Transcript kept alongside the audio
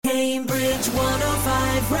Rich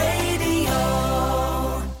 105 Radio.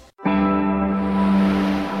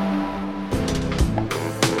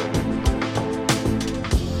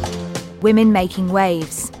 Women making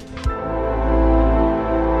waves.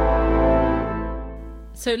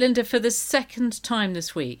 So, Linda, for the second time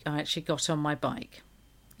this week, I actually got on my bike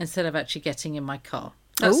instead of actually getting in my car.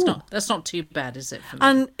 That's not too bad, is it, for me?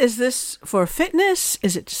 And is this for fitness?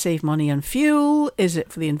 Is it to save money on fuel? Is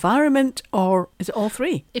it for the environment? Or is it all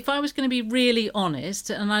three? If I was going to be really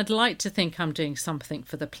honest, and I'd like to think I'm doing something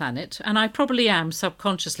for the planet, and I probably am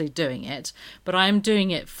subconsciously doing it, but I am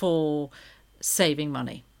doing it for saving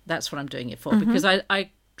money. That's what I'm doing it for, because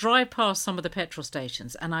I drive past some of the petrol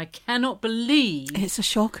stations and I cannot believe... It's a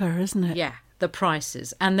shocker, isn't it? Yeah, the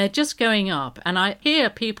prices. And they're just going up. And I hear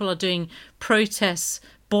people are doing protests,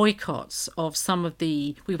 boycotts of some of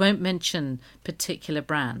the... We won't mention particular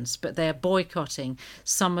brands, but they're boycotting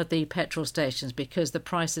some of the petrol stations because the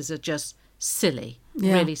prices are just silly,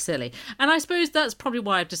 really silly. And I suppose that's probably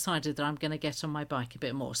why I've decided that I'm going to get on my bike a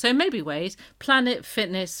bit more. So maybe ways, planet,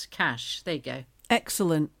 fitness, cash. There you go.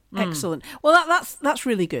 Excellent. Excellent. Well, that's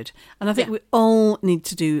really good. And I think we all need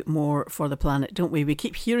to do more for the planet, don't we? We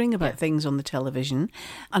keep hearing about things on the television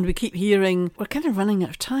and we keep hearing we're kind of running out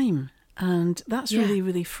of time. And that's really,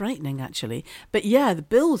 really frightening, actually. But yeah, the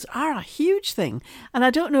bills are a huge thing. And I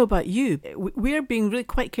don't know about you. We're being really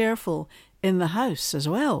quite careful in the house as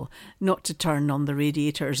well, not to turn on the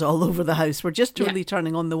radiators all over the house. We're just really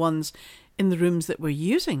turning on the ones in the rooms that we're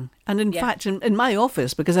using. And in fact, in my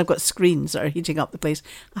office, because I've got screens that are heating up the place,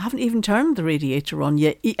 I haven't even turned the radiator on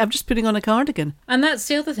yet. I'm just putting on a cardigan. And that's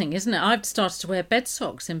the other thing, isn't it? I've started to wear bed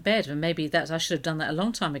socks in bed, and maybe I should have done that a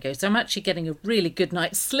long time ago. So I'm actually getting a really good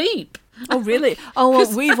night's sleep. Oh, really? Oh,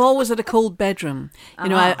 well, we've always had a cold bedroom. You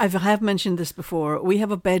know, I have mentioned this before. We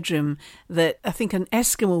have a bedroom that I think an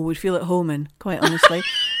Eskimo would feel at home in, quite honestly.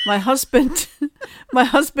 My husband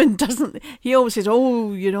doesn't. He always says,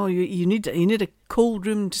 "Oh, you know, you need a cold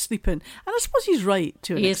room to sleep in." And I suppose he's right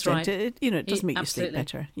to an extent. Right. It does make you sleep Absolutely.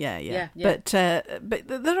 better. Yeah. But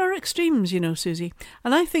But there are extremes, you know, Susie,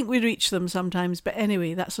 and I think we reach them sometimes. But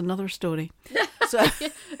anyway, that's another story. So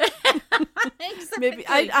Exactly. maybe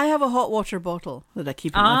I have a hot water bottle that I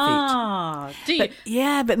keep on my feet. Do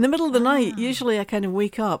you? But in the middle of the night, usually I kind of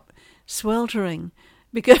wake up sweltering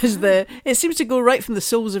because it seems to go right from the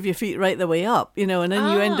soles of your feet right the way up, you know, and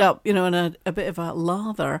then you end up, you know, in a bit of a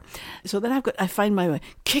lather. So then I find my way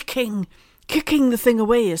kicking the thing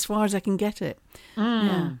away as far as I can get it.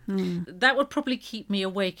 That would probably keep me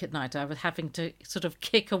awake at night. I was having to sort of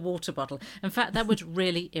kick a water bottle. In fact, that would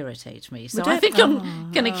really irritate me. So I think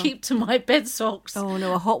I'm going to keep to my bed socks. Oh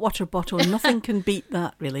no, a hot water bottle, nothing can beat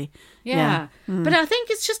that, really. Yeah. But I think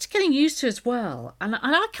it's just getting used to as well. And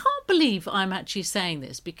I can't believe I'm actually saying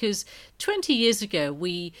this because 20 years ago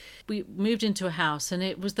we moved into a house and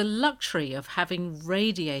it was the luxury of having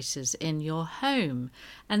radiators in your home.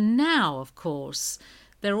 And now, of course,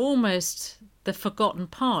 they're almost the forgotten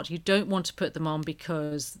part. You don't want to put them on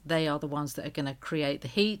because they are the ones that are going to create the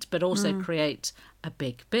heat, but also create a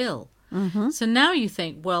big bill. So now you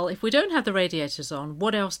think, well, if we don't have the radiators on,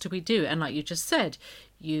 what else do we do? And like you just said,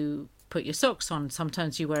 you put your socks on.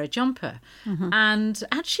 Sometimes you wear a jumper. And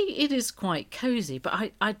actually it is quite cosy,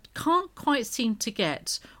 but I can't quite seem to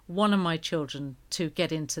get one of my children to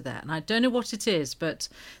get into that. And I don't know what it is, but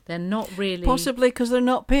they're not really... Possibly because they're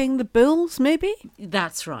not paying the bills, maybe?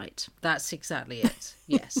 That's right. That's exactly it.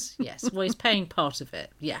 Yes. Well, he's paying part of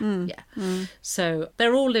it. Yeah. So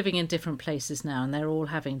they're all living in different places now and they're all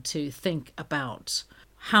having to think about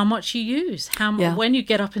how much you use, when you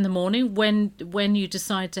get up in the morning, when you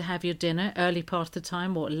decide to have your dinner, early part of the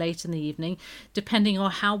time or late in the evening, depending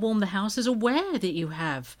on how warm the house is or where that you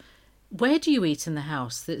have. Where do you eat in the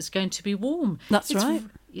house that's going to be warm? That's right.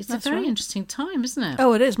 It's a very interesting time, isn't it?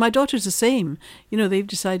 Oh, it is. My daughter's the same. You know, they've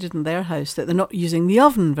decided in their house that they're not using the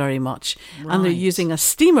oven very much. Right. And they're using a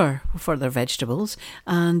steamer for their vegetables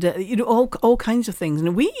and, you know, all kinds of things.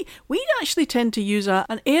 And we actually tend to use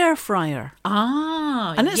an air fryer.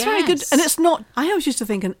 And it's very good. And it's not, I always used to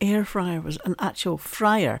think an air fryer was an actual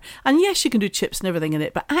fryer. And yes, you can do chips and everything in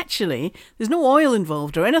it, but actually there's no oil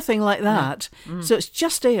involved or anything like that. So it's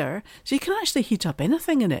just air. So you can actually heat up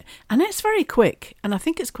anything in it. And it's very quick. And I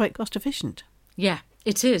think it's quite cost efficient. Yeah,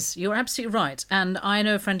 it is. You're absolutely right. And I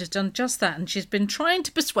know a friend has done just that and she's been trying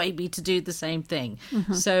to persuade me to do the same thing.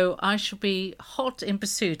 So I shall be hot in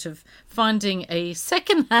pursuit of finding a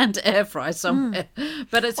second-hand air fryer somewhere.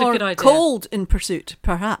 But it's a good idea. Or cold in pursuit,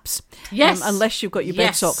 perhaps. Yes. Unless you've got your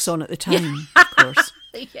bed socks on at the time, of course.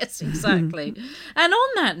 Yes, exactly. And on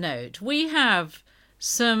that note, we have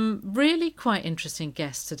some really quite interesting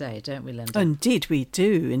guests today, don't we, Linda? Indeed we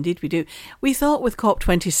do. Indeed we do. We thought with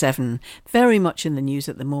COP27, very much in the news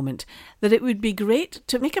at the moment, that it would be great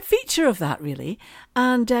to make a feature of that, really.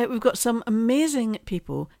 And we've got some amazing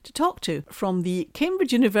people to talk to from the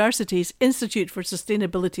Cambridge University's Institute for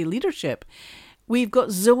Sustainability Leadership. We've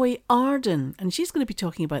got Zoe Arden, and she's going to be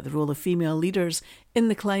talking about the role of female leaders in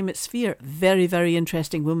the climate sphere. Very, very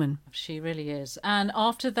interesting woman. She really is. And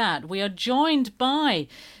after that, we are joined by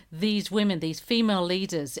these women, these female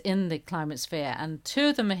leaders in the climate sphere. And two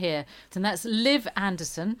of them are here. And that's Liv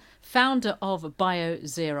Anderson, founder of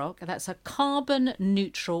BioZeroc. That's a carbon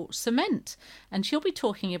neutral cement. And she'll be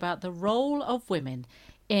talking about the role of women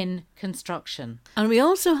in construction. And we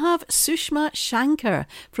also have Sushma Shankar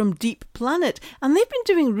from Deep Planet, and they've been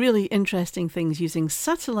doing really interesting things using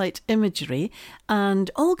satellite imagery and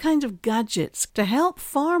all kinds of gadgets to help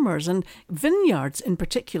farmers and vineyards in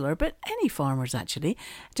particular, but any farmers actually,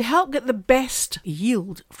 to help get the best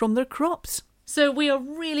yield from their crops. So we are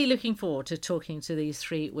really looking forward to talking to these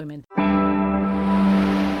three women.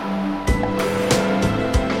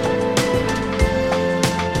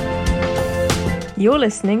 You're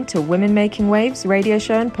listening to Women Making Waves radio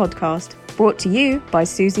show and podcast, brought to you by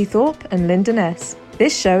Susie Thorpe and Linda Ness.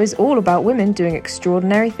 This show is all about women doing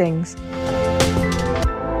extraordinary things.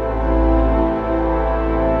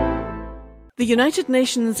 The United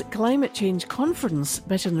Nations Climate Change Conference,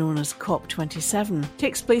 better known as COP27,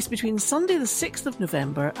 takes place between Sunday the 6th of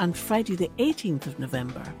November and Friday the 18th of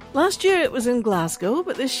November. Last year it was in Glasgow,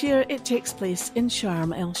 but this year it takes place in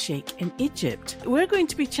Sharm el-Sheikh in Egypt. We're going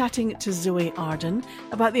to be chatting to Zoe Arden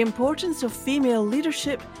about the importance of female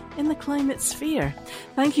leadership in the climate sphere.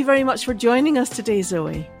 Thank you very much for joining us today,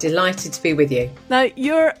 Zoe. Delighted to be with you. Now,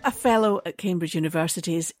 you're a fellow at Cambridge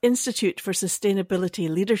University's Institute for Sustainability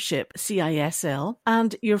Leadership, CISL,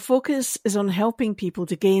 and your focus is on helping people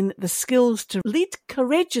to gain the skills to lead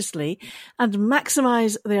courageously and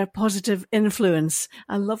maximise their positive influence.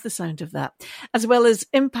 I love the sound of that. As well as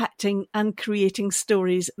impacting and creating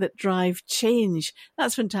stories that drive change.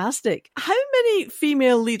 That's fantastic. How many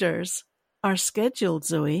female leaders are scheduled,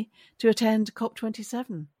 Zoe, to attend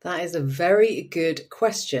COP27? That is a very good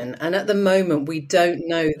question. And at the moment, we don't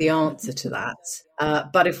know the answer to that.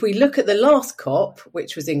 But if we look at the last COP,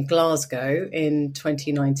 which was in Glasgow in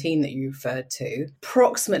 2019 that you referred to,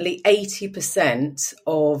 approximately 80%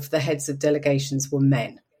 of the heads of delegations were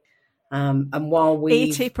men. And while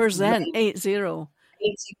we... 80%, 80%.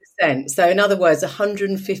 80%. So in other words,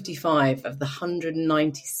 155 of the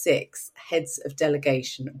 196 heads of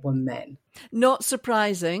delegation were men. Not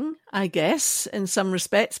surprising, I guess, in some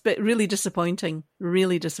respects, but really disappointing.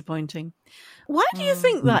 Really disappointing. Why do you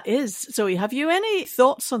think that is? Zoe, have you any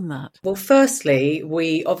thoughts on that? Well, firstly,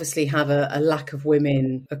 we obviously have a lack of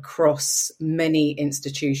women across many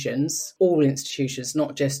institutions, all institutions,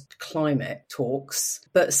 not just climate talks.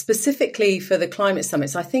 But specifically for the climate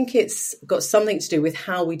summits, I think it's got something to do with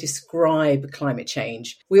how we describe climate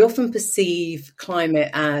change. We often perceive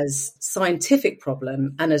climate as a scientific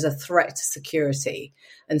problem and as a threat to security.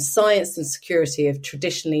 And science and security have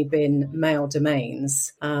traditionally been male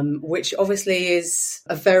domains, which obviously is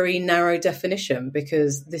a very narrow definition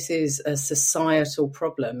because this is a societal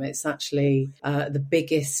problem. It's actually the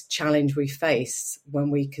biggest challenge we face when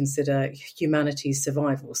we consider humanity's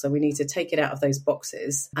survival. So we need to take it out of those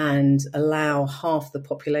boxes and allow half the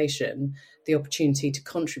population the opportunity to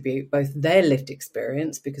contribute both their lived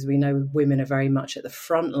experience, because we know women are very much at the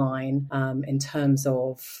front line in terms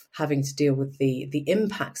of having to deal with the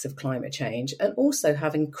impacts of climate change, and also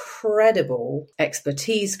have incredible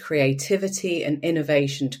expertise, creativity and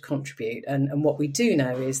innovation to contribute. And what we do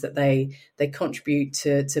know is that they contribute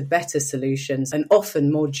to better solutions and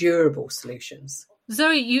often more durable solutions.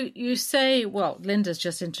 Zoe, you say, well, Linda's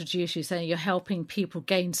just introduced you saying you're helping people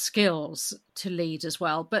gain skills to lead as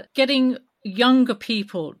well, but getting younger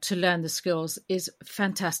people to learn the skills is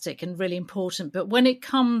fantastic and really important. But when it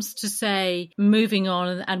comes to, say, moving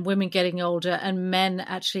on and women getting older and men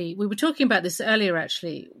actually, we were talking about this earlier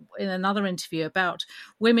actually in another interview about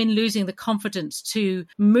women losing the confidence to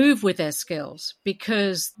move with their skills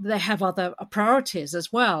because they have other priorities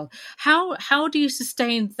as well. How do you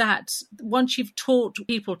sustain that once you've taught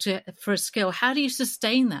people for a skill? How do you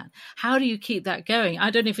sustain that? How do you keep that going? I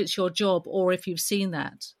don't know if it's your job or if you've seen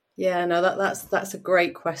that. Yeah, no, that's a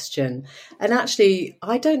great question. And actually,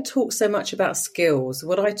 I don't talk so much about skills.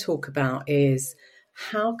 What I talk about is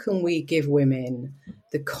how can we give women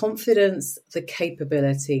the confidence, the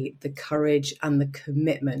capability, the courage and the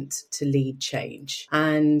commitment to lead change.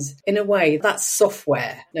 And in a way, that's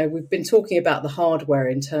software. We've been talking about the hardware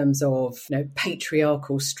in terms of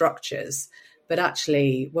patriarchal structures. But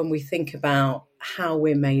actually, when we think about how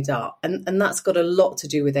we're made up, and that's got a lot to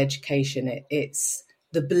do with education, it's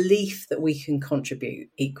the belief that we can contribute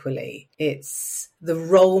equally. It's the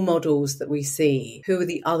role models that we see. Who are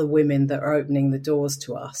the other women that are opening the doors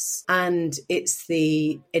to us? And it's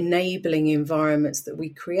the enabling environments that we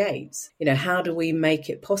create. You know, how do we make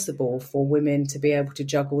it possible for women to be able to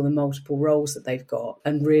juggle the multiple roles that they've got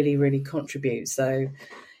and really, really contribute? So,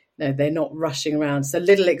 no, they're not rushing around. So,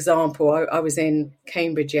 little example, I was in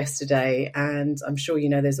Cambridge yesterday, and I'm sure you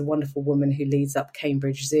know there's a wonderful woman who leads up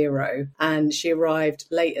Cambridge Zero, and she arrived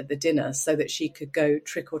late at the dinner so that she could go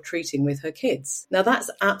trick-or-treating with her kids. Now,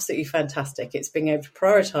 that's absolutely fantastic. It's being able to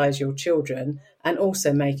prioritise your children and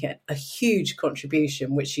also make it a huge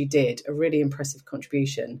contribution, which she did, a really impressive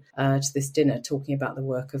contribution to this dinner, talking about the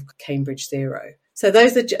work of Cambridge Zero. So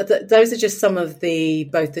those are just some of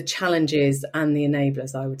both the challenges and the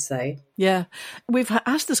enablers, I would say. Yeah, we've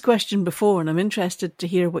asked this question before, and I'm interested to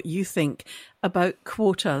hear what you think about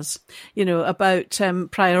quotas, about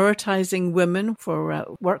prioritising women for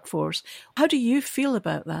workforce. How do you feel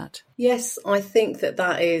about that? Yes, I think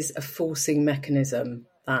that is a forcing mechanism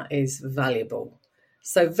that is valuable.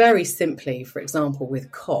 So very simply, for example,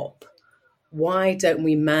 with COP, why don't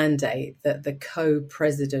we mandate that the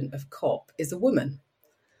co-president of COP is a woman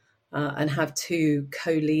and have two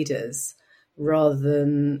co-leaders rather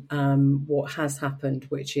than what has happened,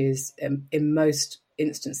 which is in most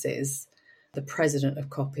instances, the president of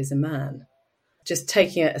COP is a man. Just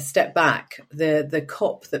taking it a step back, the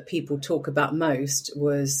COP that people talk about most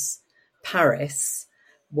was Paris,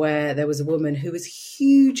 where there was a woman who was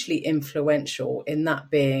hugely influential in that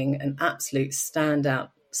being an absolute standout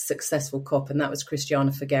successful COP, and that was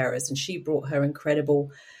Christiana Figueres, and she brought her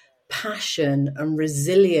incredible passion and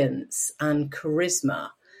resilience and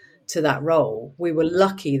charisma to that role. We were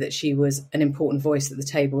lucky that she was an important voice at the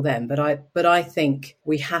table then, but I think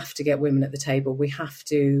we have to get women at the table. We have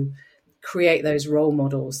to create those role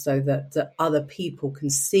models so that other people can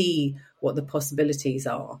see what the possibilities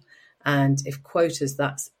are. And if quotas,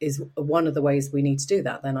 that is one of the ways we need to do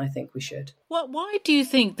that, then I think we should. Well, why do you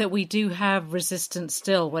think that we do have resistance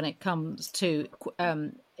still when it comes to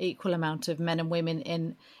equal amount of men and women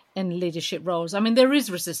in leadership roles? I mean, there is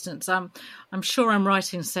resistance. I'm sure I'm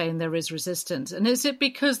right in saying there is resistance. And is it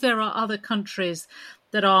because there are other countries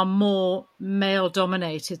that are more male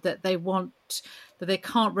dominated that they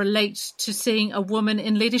can't relate to seeing a woman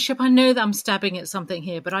in leadership? I know that I'm stabbing at something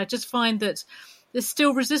here, but I just find that there's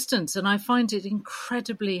still resistance, and I find it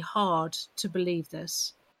incredibly hard to believe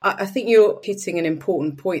this. I think you're hitting an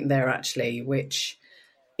important point there, actually, which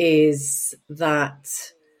is that,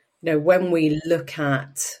 when we look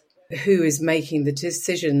at who is making the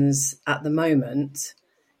decisions at the moment,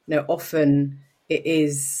 often it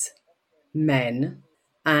is men,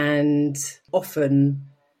 and often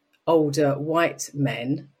older white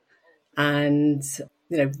men, and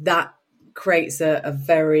that creates a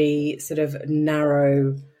very sort of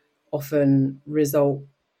narrow, often result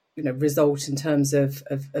in terms of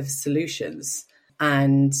solutions.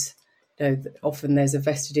 And often there's a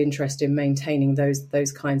vested interest in maintaining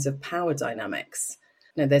those kinds of power dynamics.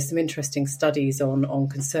 There's some interesting studies on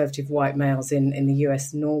conservative white males in the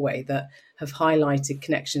US and Norway that have highlighted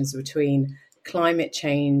connections between climate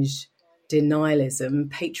change, denialism,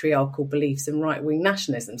 patriarchal beliefs, and right-wing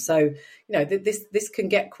nationalism. So, this can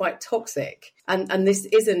get quite toxic. And this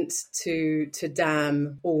isn't to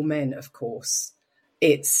damn all men, of course.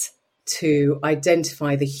 It's to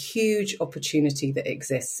identify the huge opportunity that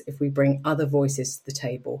exists if we bring other voices to the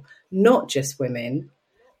table, not just women,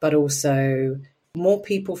 but also more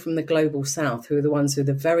people from the global south, who are the ones who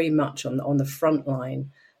are very much on the front line,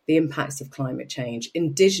 the impacts of climate change,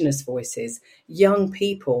 Indigenous voices, young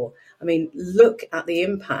people. I mean, look at the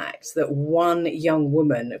impact that one young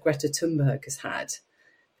woman, Greta Thunberg, has had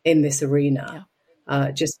in this arena,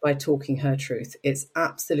 just by talking her truth. It's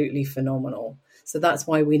absolutely phenomenal. So that's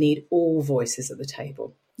why we need all voices at the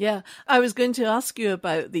table. Yeah, I was going to ask you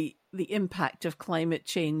about the impact of climate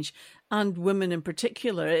change and women in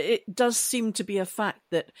particular. It does seem to be a fact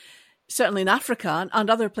that certainly in Africa and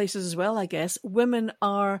other places as well, I guess, women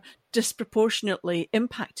are disproportionately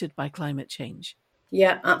impacted by climate change.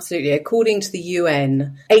 Yeah, absolutely. According to the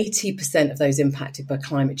UN, 80% of those impacted by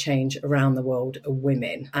climate change around the world are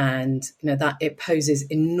women. And, that it poses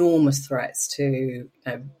enormous threats to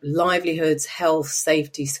livelihoods, health,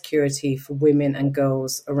 safety, security for women and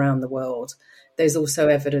girls around the world. There's also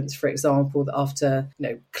evidence, for example, that after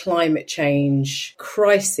climate change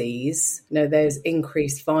crises, there's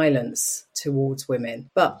increased violence towards women.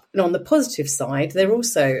 But on the positive side, there are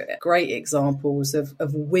also great examples of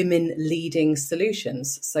women leading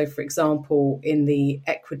solutions. So, for example, in the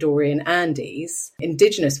Ecuadorian Andes,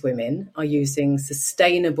 indigenous women are using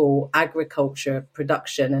sustainable agriculture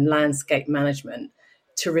production and landscape management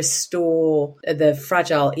to restore the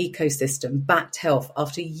fragile ecosystem back to health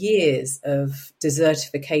after years of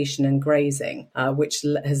desertification and grazing, which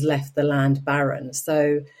has left the land barren.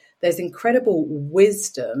 So there's incredible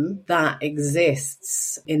wisdom that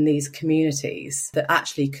exists in these communities that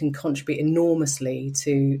actually can contribute enormously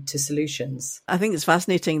to solutions. I think it's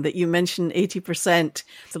fascinating that you mentioned 80%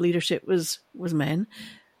 the leadership was men,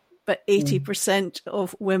 but 80%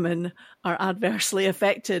 of women are adversely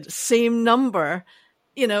affected. Same number.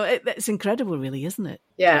 It's incredible, really, isn't it?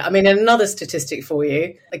 Yeah, I mean, another statistic for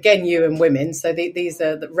you, again, you and women, so these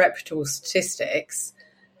are the reputable statistics.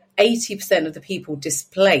 80% of the people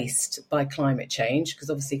displaced by climate change, because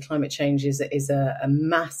obviously climate change is a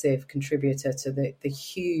massive contributor to the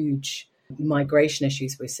huge migration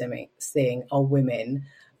issues we're seeing, are women.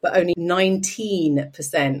 But only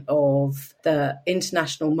 19% of the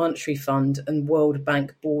International Monetary Fund and World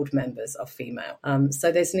Bank board members are female.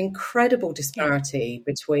 So there's an incredible disparity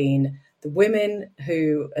between the women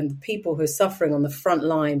and the people who are suffering on the front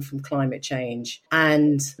line from climate change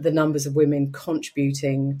and the numbers of women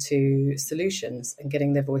contributing to solutions and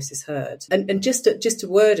getting their voices heard. And just a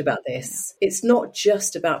word about this, it's not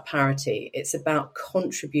just about parity, it's about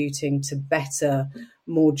contributing to better,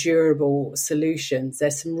 more durable solutions.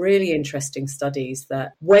 There's some really interesting studies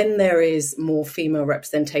that when there is more female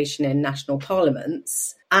representation in national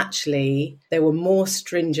parliaments, actually there were more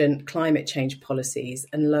stringent climate change policies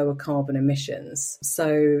and lower carbon emissions.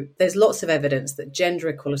 So there's lots of evidence that gender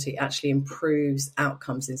equality actually improves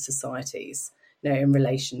outcomes in societies, in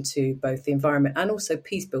relation to both the environment and also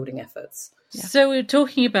peace building efforts. Yeah. So we're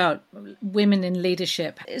talking about women in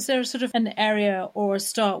leadership. Is there sort of an area or a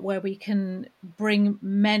start where we can bring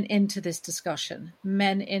men into this discussion,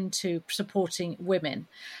 men into supporting women?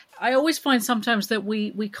 I always find sometimes that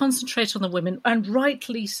we concentrate on the women, and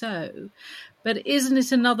rightly so, but isn't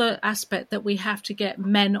it another aspect that we have to get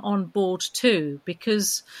men on board too?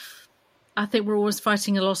 Because I think we're always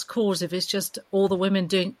fighting a lost cause if it's just all the women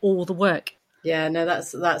doing all the work. Yeah, no,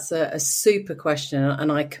 that's a super question,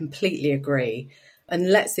 and I completely agree.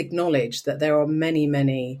 And let's acknowledge that there are many,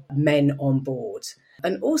 many men on board.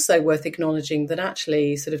 And also worth acknowledging that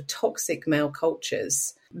actually sort of toxic male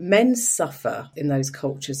cultures, men suffer in those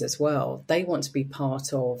cultures as well. They want to be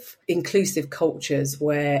part of inclusive cultures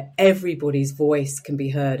where everybody's voice can be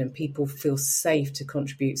heard and people feel safe to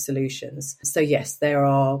contribute solutions. So yes, there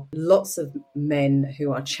are lots of men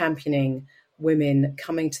who are championing women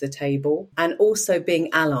coming to the table and also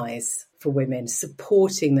being allies for women,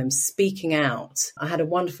 supporting them, speaking out. I had a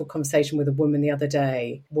wonderful conversation with a woman the other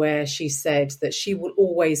day where she said that she will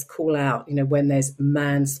always call out, when there's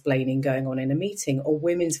mansplaining going on in a meeting or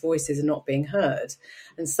women's voices are not being heard.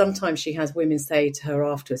 And sometimes she has women say to her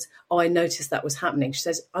afterwards, "Oh, I noticed that was happening." She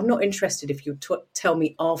says, "I'm not interested if you tell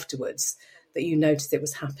me afterwards that you noticed it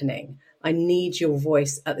was happening. I need your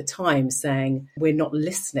voice at the time saying we're not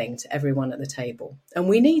listening to everyone at the table." And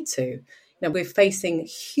we need to. We're facing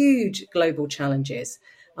huge global challenges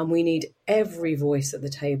and we need every voice at the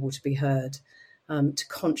table to be heard, to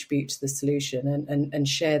contribute to the solution and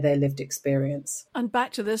share their lived experience. And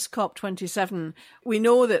back to this COP27, we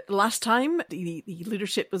know that last time the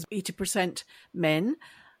leadership was 80% men.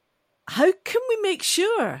 How can we make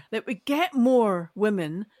sure that we get more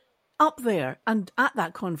women up there and at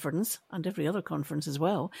that conference and every other conference as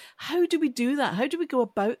well? How do we do that? How do we go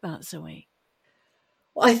about that, Zoe?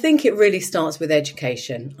 Well, I think it really starts with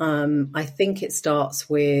education. I think it starts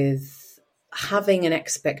with having an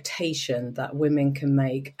expectation that women can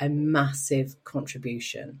make a massive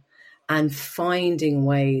contribution and finding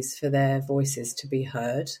ways for their voices to be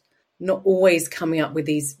heard, not always coming up with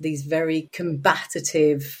these very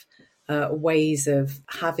combative ways of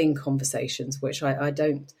having conversations, which I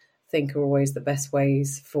don't think are always the best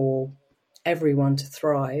ways for everyone to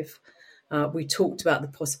thrive. We talked about the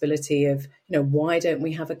possibility of, why don't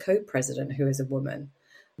we have a co-president who is a woman?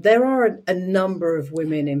 There are a number of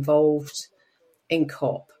women involved in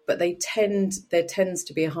COP, but there tends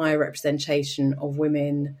to be a higher representation of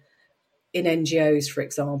women in NGOs, for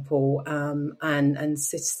example, and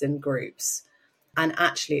citizen groups. And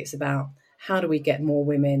actually, it's about how do we get more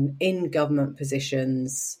women in government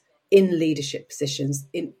positions, in leadership positions,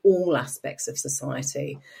 in all aspects of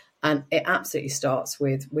society. And it absolutely starts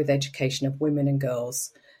with education of women and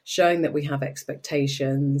girls showing that we have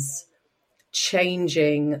expectations,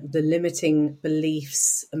 changing the limiting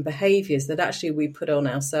beliefs and behaviours that actually we put on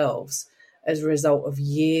ourselves as a result of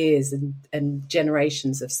years and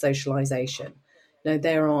generations of socialisation.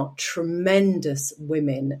 There are tremendous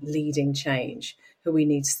women leading change who we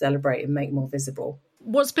need to celebrate and make more visible.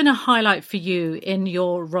 What's been a highlight for you in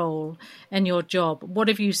your role and your job? What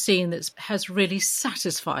have you seen that has really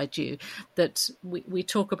satisfied you? That we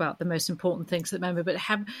talk about the most important things at the moment, but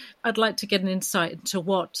I'd like to get an insight into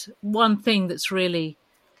what one thing that's really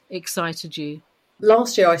excited you.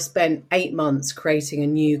 Last year, I spent 8 months creating a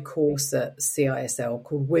new course at CISL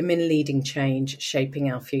called Women Leading Change,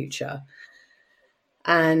 Shaping Our Future.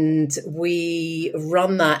 And we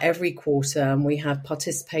run that every quarter, and we have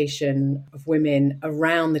participation of women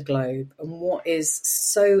around the globe. And what is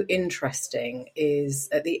so interesting is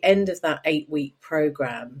at the end of that 8-week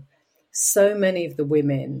program, so many of the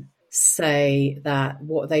women say that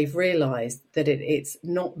what they've realized that it's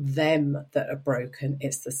not them that are broken,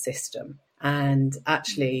 it's the system. And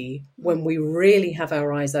actually, when we really have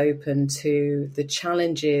our eyes open to the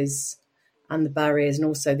challenges and the barriers and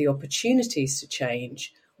also the opportunities to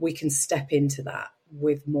change, we can step into that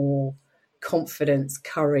with more confidence,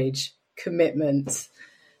 courage, commitment,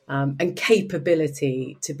 and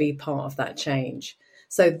capability to be part of that change.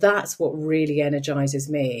 So that's what really energizes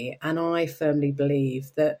me. And I firmly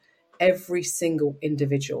believe that every single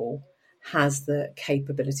individual has the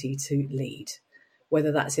capability to lead,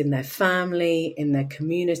 whether that's in their family, in their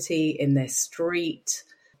community, in their street.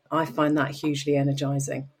 I find that hugely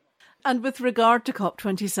energizing. And with regard to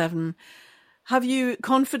COP27, have you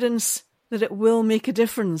confidence that it will make a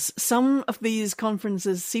difference? Some of these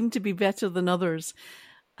conferences seem to be better than others.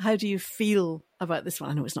 How do you feel about this one?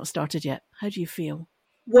 I know it's not started yet. How do you feel?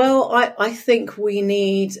 Well, I think we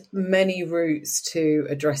need many routes to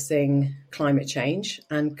addressing climate change,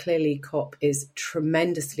 and clearly COP is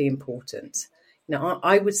tremendously important. Now,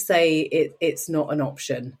 I would say it's not an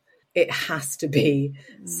option. It has to be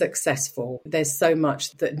successful. There's so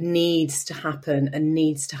much that needs to happen and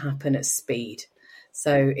needs to happen at speed.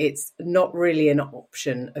 So it's not really an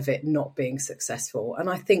option of it not being successful. And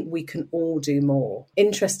I think we can all do more.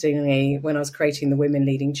 Interestingly, when I was creating the Women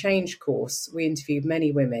Leading Change course, we interviewed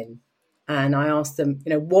many women. And I asked them,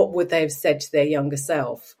 what would they have said to their younger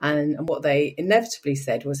self? And what they inevitably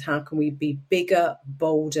said was, how can we be bigger,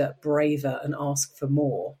 bolder, braver, and ask for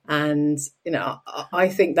more? And, I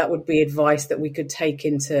think that would be advice that we could take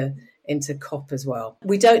into COP as well.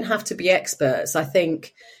 We don't have to be experts. I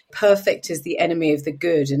think perfect is the enemy of the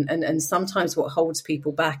good. And sometimes what holds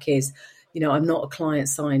people back is, I'm not a climate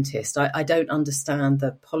scientist. I don't understand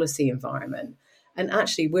the policy environment. And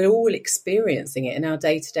actually, we're all experiencing it in our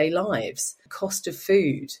day-to-day lives. Cost of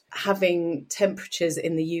food, having temperatures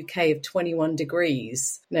in the UK of 21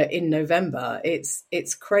 degrees in November,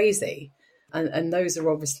 it's crazy. And those are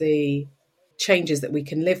obviously changes that we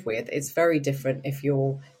can live with. It's very different if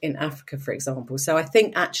you're in Africa, for example. So I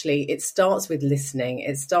think actually it starts with listening.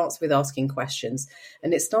 It starts with asking questions.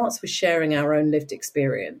 And it starts with sharing our own lived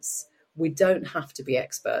experience. We don't have to be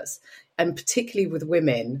experts. And particularly with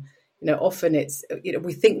women, often it's,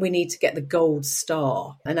 we think we need to get the gold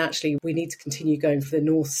star, and actually we need to continue going for the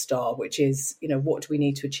North Star, which is, what do we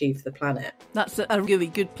need to achieve for the planet? That's a really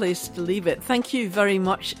good place to leave it. Thank you very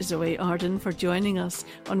much, Zoe Arden, for joining us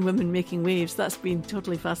on Women Making Waves. That's been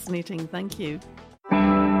totally fascinating. Thank you.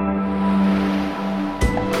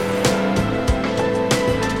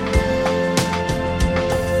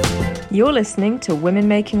 You're listening to Women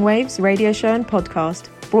Making Waves radio show and podcast,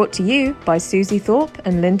 brought to you by Susie Thorpe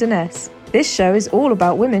and Linda Ness. This show is all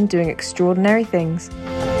about women doing extraordinary things.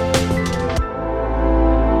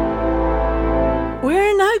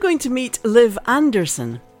 We're now going to meet Liv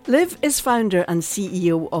Anderson. Liv is founder and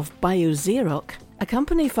CEO of BioXeroc, a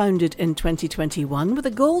company founded in 2021 with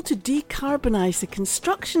a goal to decarbonise the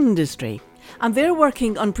construction industry, and they're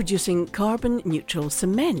working on producing carbon-neutral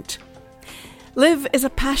cement. Liv is a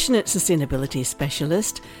passionate sustainability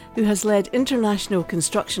specialist who has led international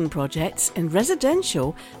construction projects in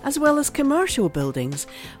residential as well as commercial buildings,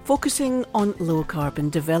 focusing on low-carbon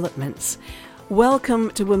developments.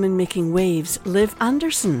 Welcome to Women Making Waves, Liv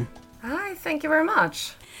Anderson. Hi, thank you very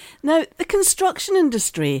much. Now, the construction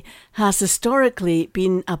industry has historically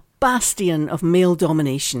been a bastion of male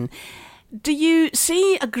domination. Do you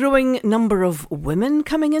see a growing number of women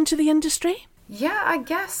coming into the industry? Yeah, I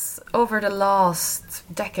guess over the last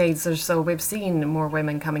decades or so, we've seen more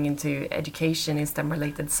women coming into education in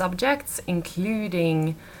STEM-related subjects,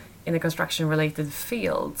 including in the construction-related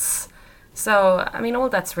fields. So, all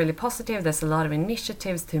that's really positive. There's a lot of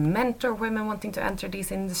initiatives to mentor women wanting to enter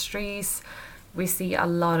these industries. We see a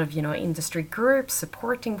lot of, industry groups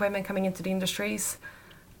supporting women coming into the industries.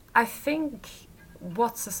 I think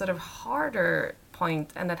what's a sort of harder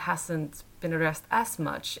point, and that hasn't been addressed as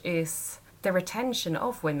much, is the retention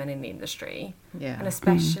of women in the industry. Yeah. And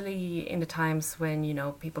especially in the times when,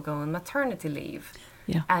 people go on maternity leave.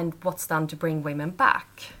 Yeah. And what's done to bring women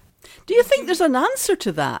back. Do you think there's an answer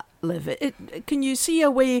to that, Liv? Can you see a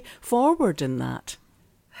way forward in that?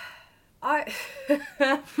 I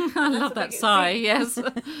love that sigh, yes.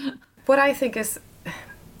 What I think is,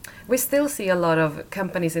 we still see a lot of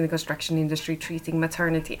companies in the construction industry treating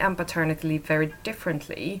maternity and paternity leave very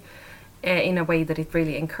differently, in a way that it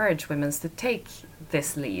really encourages women to take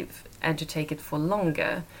this leave and to take it for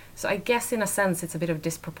longer. So I guess in a sense it's a bit of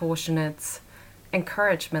disproportionate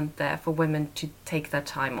encouragement there for women to take that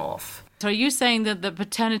time off. So are you saying that the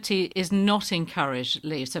paternity is not encouraged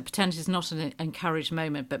leave? So paternity is not an encouraged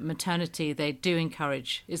moment, but maternity they do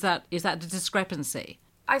encourage. Is that the discrepancy?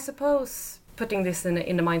 I suppose putting this in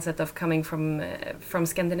the mindset of coming from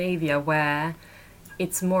Scandinavia, where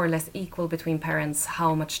it's more or less equal between parents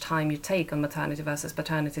how much time you take on maternity versus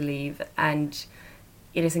paternity leave, and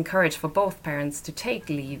it is encouraged for both parents to take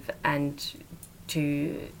leave, and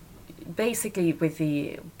to basically with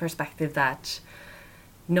the perspective that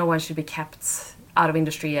no one should be kept out of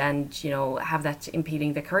industry and, have that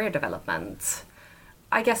impeding their career development.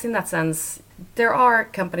 I guess in that sense, there are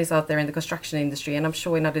companies out there in the construction industry, and I'm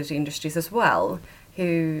sure in other industries as well,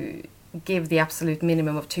 who give the absolute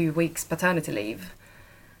minimum of 2 weeks paternity leave.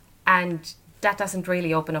 And that doesn't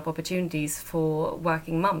really open up opportunities for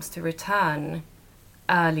working mums to return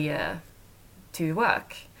earlier to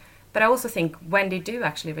work. But I also think when they do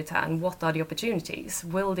actually return, what are the opportunities?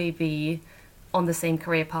 Will they be on the same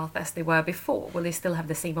career path as they were before? Will they still have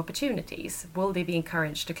the same opportunities? Will they be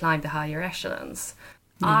encouraged to climb the higher echelons?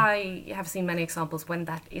 I have seen many examples when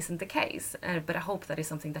that isn't the case, but I hope that is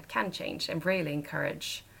something that can change and really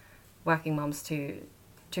encourage working moms to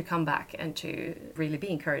come back and to really be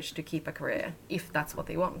encouraged to keep a career if that's what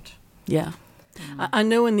they want. Yeah. I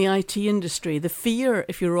know in the IT industry, the fear,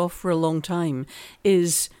 if you're off for a long time,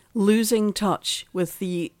 is losing touch with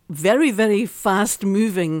the very, very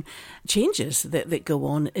fast-moving changes that go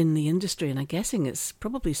on in the industry. And I'm guessing it's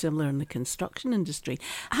probably similar in the construction industry.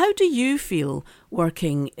 How do you feel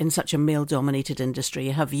working in such a male-dominated industry?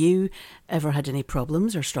 Have you ever had any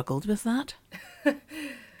problems or struggled with that?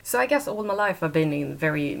 So I guess all my life I've been in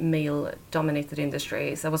very male-dominated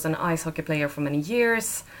industries. I was an ice hockey player for many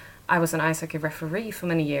years. I was an ice hockey referee for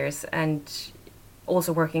many years, and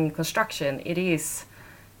also working in construction. It is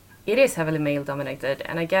heavily male-dominated,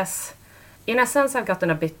 and I guess in a sense I've gotten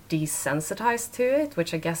a bit desensitized to it,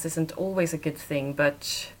 which I guess isn't always a good thing,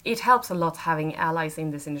 but it helps a lot having allies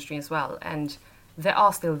in this industry as well. And there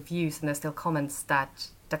are still views and there's still comments that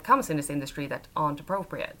comes in this industry that aren't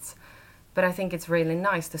appropriate. But I think it's really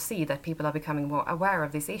nice to see that people are becoming more aware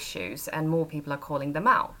of these issues and more people are calling them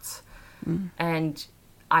out. And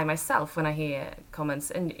I myself, when I hear comments,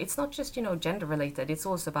 and it's not just, gender related, it's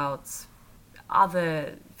also about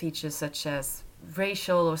other features such as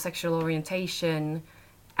racial or sexual orientation,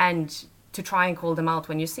 and to try and call them out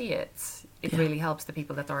when you see it, it really helps the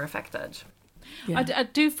people that are affected. Yeah. I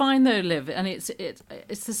do find though, Liv, and it's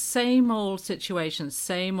the same old situation,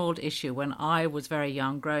 same old issue when I was very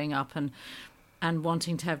young, growing up and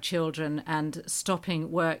wanting to have children and stopping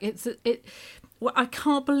work. I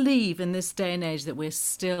can't believe in this day and age that we're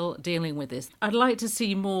still dealing with this. I'd like to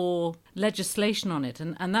see more legislation on it,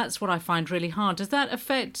 and that's what I find really hard. Does that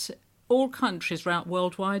affect all countries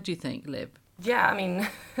worldwide, do you think, Liv? Yeah, I mean,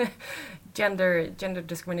 gender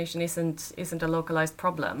discrimination isn't a localized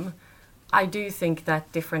problem. I do think that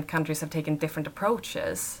different countries have taken different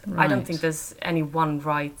approaches. Right. I don't think there's any one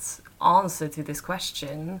right answer to this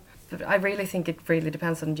question. But I really think it really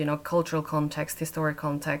depends on, cultural context, historic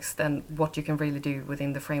context, and what you can really do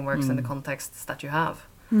within the frameworks and the contexts that you have.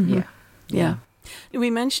 Mm-hmm. Yeah. We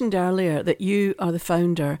mentioned earlier that you are the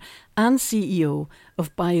founder and CEO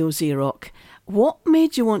of BioXeroc. What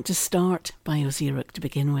made you want to start BioXeroc to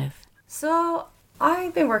begin with? So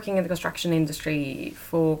I've been working in the construction industry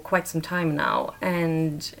for quite some time now,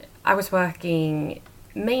 and I was working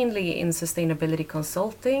mainly in sustainability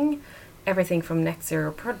consulting, everything from net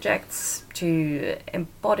zero projects to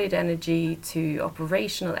embodied energy to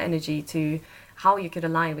operational energy to how you could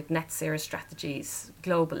align with net zero strategies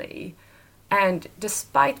globally. And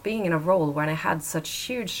despite being in a role where I had such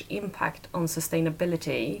huge impact on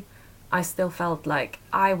sustainability, I still felt like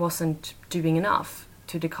I wasn't doing enough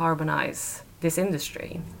to decarbonize this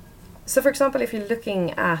industry. So for example, if you're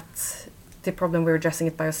looking at the problem we're addressing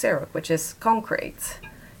at BioXeroc, which is concrete,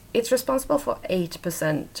 it's responsible for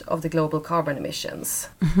 8% of the global carbon emissions.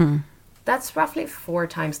 That's roughly 4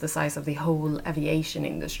 times the size of the whole aviation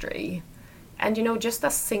industry. And just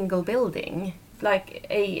a single building, like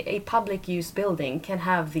a public use building, can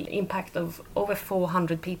have the impact of over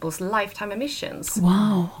 400 people's lifetime emissions.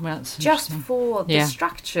 Wow. That's Just interesting. for the Yeah.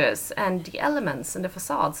 structures and the elements and the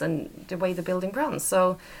facades and the way the building runs.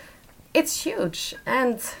 So it's huge.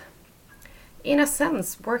 And in a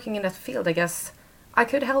sense, working in that field, I guess I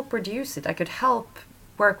could help reduce it. I could help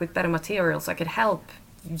work with better materials. I could help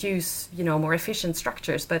use, more efficient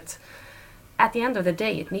structures. But at the end of the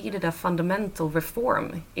day, it needed a fundamental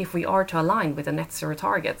reform if we are to align with the net zero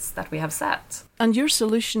targets that we have set. And your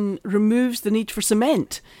solution removes the need for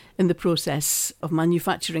cement in the process of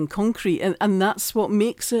manufacturing concrete, and that's what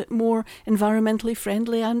makes it more environmentally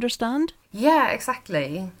friendly, I understand? Yeah,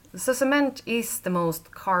 exactly. So cement is the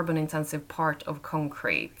most carbon intensive part of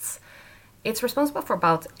concrete. It's responsible for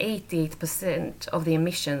about 88% of the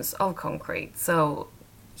emissions of concrete. So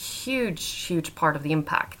huge part of the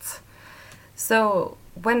impact. So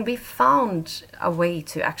when we found a way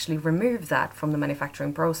to actually remove that from the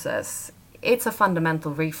manufacturing process, it's a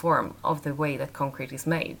fundamental reform of the way that concrete is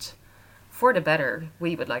made. For the better,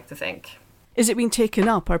 we would like to think. Is it being taken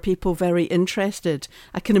up? Are people very interested?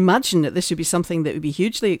 I can imagine that this would be something that would be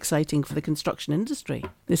hugely exciting for the construction industry,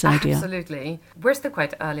 this idea. Absolutely. We're still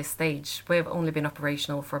quite early stage. We've only been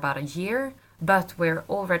operational for about a year, but we're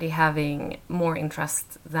already having more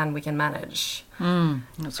interest than we can manage.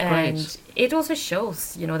 That's great. And it also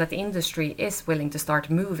shows, that the industry is willing to start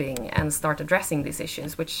moving and start addressing these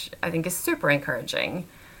issues, which I think is super encouraging.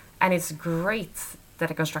 And it's great that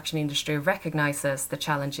the construction industry recognizes the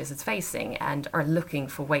challenges it's facing and are looking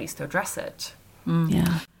for ways to address it.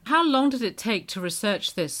 Yeah. How long did it take to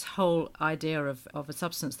research this whole idea of a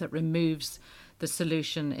substance that removes the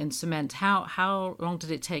solution in cement? How long did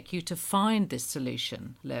it take you to find this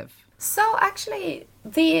solution, Liv? So actually,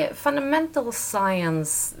 the fundamental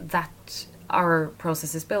science that our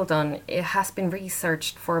process is built on, it has been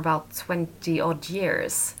researched for about 20 odd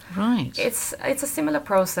years. Right. It's a similar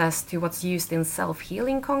process to what's used in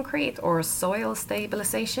self-healing concrete or soil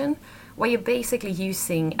stabilization, where you're basically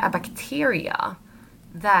using a bacteria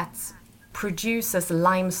that produces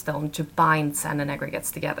limestone to bind sand and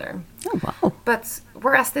aggregates together. Oh, wow. But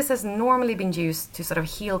whereas this has normally been used to sort of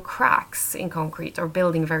heal cracks in concrete or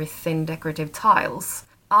building very thin decorative tiles,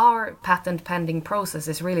 our patent pending process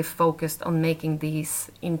is really focused on making these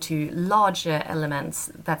into larger elements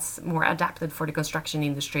that's more adapted for the construction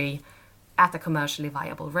industry at a commercially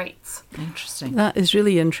viable rate. Interesting. That is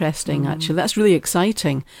really interesting, actually. That's really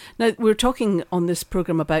exciting. Now, we're talking on this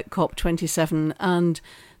programme about COP27, and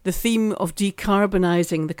the theme of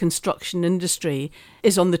decarbonising the construction industry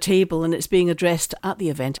is on the table and it's being addressed at the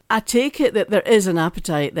event. I take it that there is an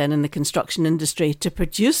appetite then in the construction industry to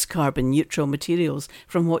produce carbon neutral materials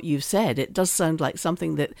from what you've said. It does sound like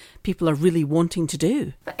something that people are really wanting to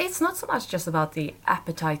do. But it's not so much just about the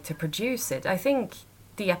appetite to produce it. I think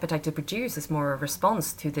the appetite to produce is more a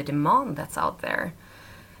response to the demand that's out there.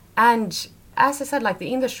 And as I said,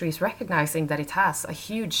 the industry is recognizing that it has a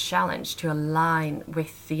huge challenge to align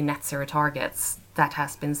with the net zero targets that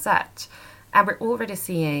has been set. And we're already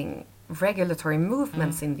seeing regulatory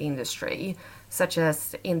movements in the industry, such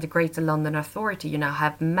as in the Greater London Authority, you now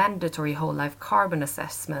have mandatory whole life carbon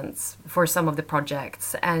assessments for some of the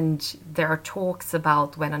projects. And there are talks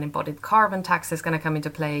about when an embodied carbon tax is going to come into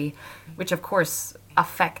play, which of course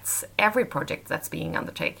affects every project that's being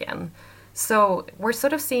undertaken. So we're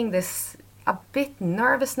sort of seeing this a bit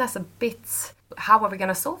nervousness, how are we going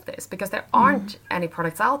to solve this? Because there aren't any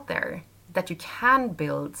products out there that you can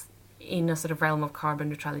build in a sort of realm of carbon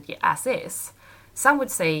neutrality as is. Some would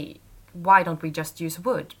say, why don't we just use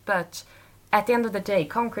wood? But at the end of the day,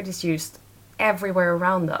 concrete is used everywhere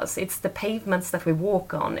around us. It's the pavements that we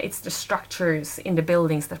walk on. It's the structures in the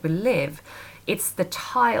buildings that we live. It's the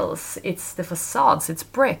tiles. It's the facades. It's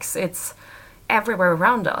bricks. It's everywhere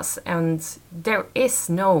around us, and there is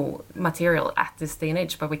no material at this day and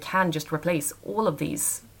age but we can just replace all of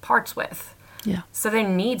these parts with. Yeah. So there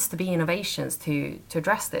needs to be innovations to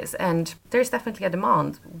address this, and there's definitely a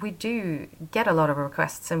demand. We do get a lot of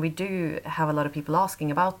requests and we do have a lot of people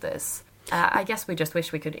asking about this. I guess we just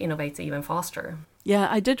wish we could innovate even faster. Yeah,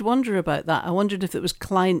 I did wonder about that. I wondered if it was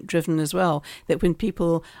client-driven as well, that when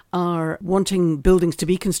people are wanting buildings to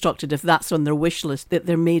be constructed, if that's on their wish list, that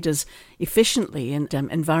they're made as efficiently and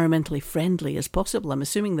environmentally friendly as possible. I'm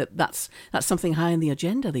assuming that that's something high on the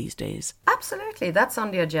agenda these days. Absolutely, that's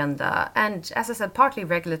on the agenda. And as I said, partly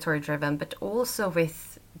regulatory-driven, but also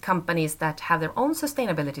with companies that have their own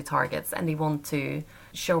sustainability targets and they want to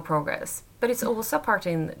show progress. But it's also part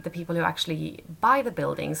in the people who actually buy the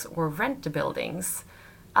buildings or rent the buildings.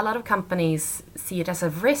 A lot of companies see it as a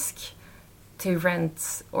risk to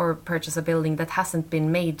rent or purchase a building that hasn't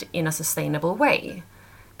been made in a sustainable way.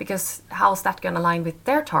 Because how's that going to align with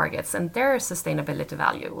their targets and their sustainability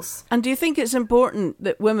values? And do you think it's important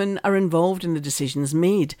that women are involved in the decisions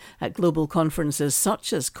made at global conferences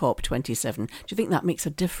such as COP27? Do you think that makes a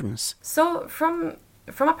difference? So from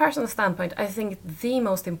a personal standpoint, I think the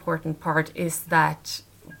most important part is that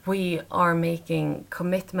we are making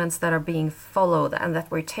commitments that are being followed and that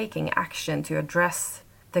we're taking action to address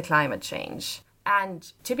the climate change.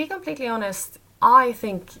 And to be completely honest, I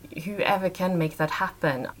think whoever can make that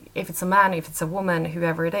happen, if it's a man, if it's a woman,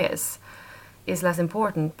 whoever it is less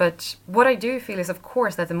important. But what I do feel is, of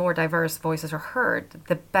course, that the more diverse voices are heard,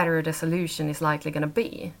 the better the solution is likely going to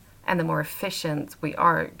be, and the more efficient we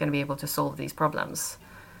are going to be able to solve these problems.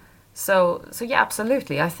 So yeah,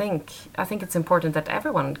 absolutely. I think it's important that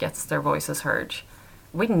everyone gets their voices heard.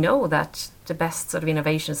 We know that the best sort of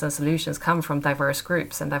innovations and solutions come from diverse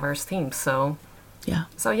groups and diverse teams. So yeah,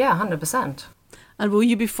 100%. And will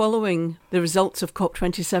you be following the results of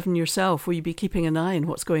COP27 yourself? Will you be keeping an eye on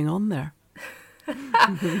what's going on there?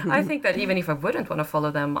 I think that even if I wouldn't want to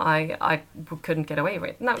follow them, I couldn't get away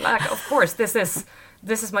with it. No, like, of course, this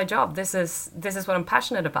is my job. This is what I'm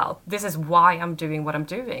passionate about. This is why I'm doing what I'm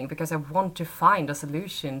doing, because I want to find a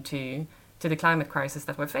solution to the climate crisis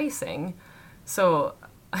that we're facing. So,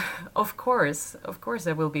 of course,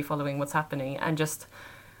 I will be following what's happening and just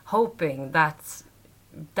hoping that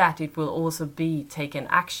it will also be taken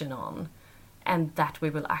action on, and that we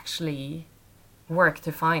will actually work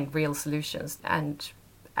to find real solutions and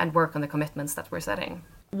work on the commitments that we're setting.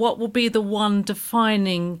 What will be the one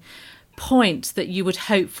defining point that you would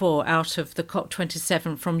hope for out of the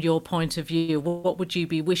COP27 from your point of view? What would you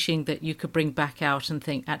be wishing that you could bring back out and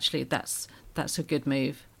think, actually, that's a good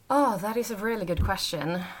move? Oh, that is a really good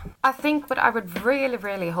question. I think what I would really,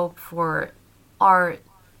 really hope for are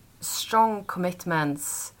strong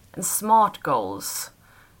commitments and smart goals,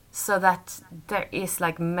 so that there is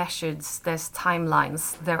like measures, there's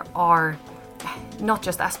timelines, there are not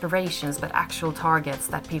just aspirations but actual targets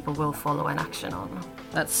that people will follow an action on.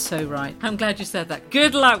 That's so right. I'm glad you said that.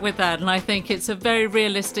 Good luck with that, and I think it's a very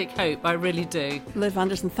realistic hope. I really do. Liv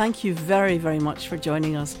Anderson, thank you very, very much for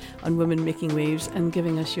joining us on Women Making Waves and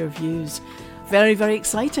giving us your views. Very, very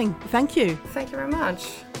exciting. Thank you. Thank you very much.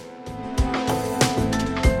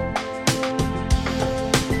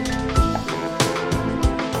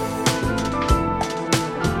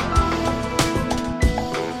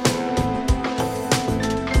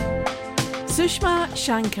 Sushma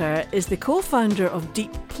Shankar is the co-founder of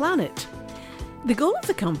Deep Planet. The goal of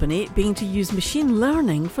the company being to use machine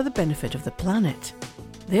learning for the benefit of the planet.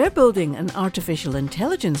 They're building an artificial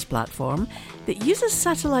intelligence platform that uses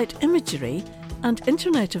satellite imagery and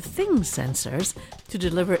Internet of Things sensors to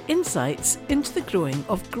deliver insights into the growing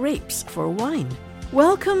of grapes for wine.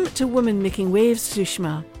 Welcome to Women Making Waves,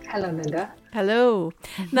 Sushma. Hello, Linda. Hello.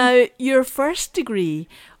 Now, your first degree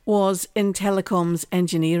was in telecoms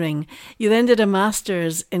engineering. You then did a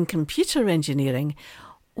master's in computer engineering.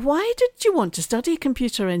 Why did you want to study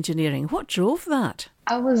computer engineering? What drove that?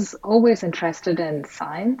 I was always interested in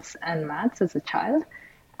science and maths as a child.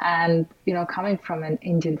 And, coming from an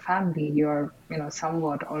Indian family, you're,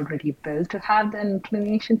 somewhat already built to have the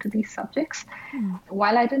inclination to these subjects.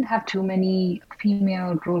 While I didn't have too many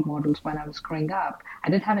female role models when I was growing up, I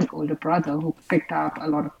did have an older brother who picked up a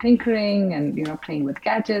lot of tinkering and, playing with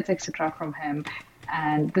gadgets, etc. from him.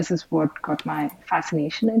 And this is what got my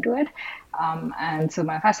fascination into it. And so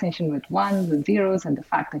my fascination with ones and zeros and the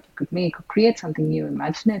fact that you could make or create something new,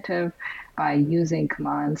 imaginative by using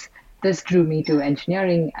commands, this drew me to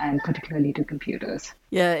engineering and particularly to computers.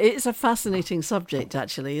 Yeah, it's a fascinating subject,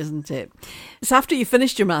 actually, isn't it? So after you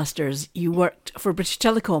finished your master's, you worked for British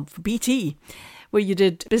Telecom, for BT, where you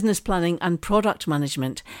did business planning and product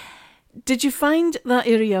management. Did you find that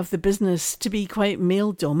area of the business to be quite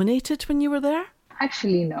male-dominated when you were there?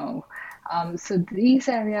 Actually, no. So these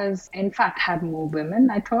areas, in fact, had more women,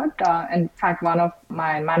 I thought. In fact, one of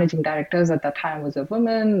my managing directors at that time was a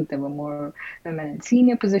woman. There were more women in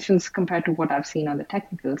senior positions compared to what I've seen on the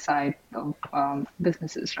technical side of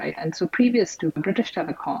businesses, right? And so previous to British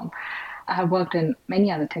Telecom, I have worked in many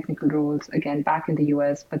other technical roles, again, back in the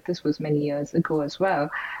US, but this was many years ago as well,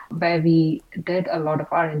 where we did a lot of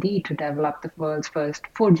R&D to develop the world's first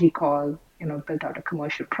 4G call, built out a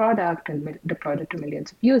commercial product and deployed it to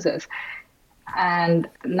millions of users. And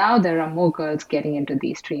now there are more girls getting into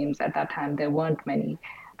these streams. At that time, there weren't many.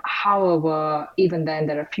 However, even then,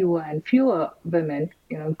 there are fewer and fewer women,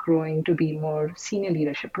 growing to be more senior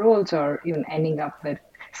leadership roles, or even ending up with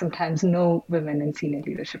sometimes no women in senior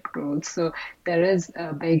leadership roles. So there is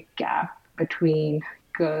a big gap between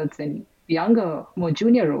girls in younger, more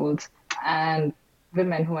junior roles and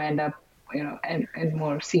women who end up, in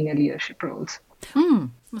more senior leadership roles.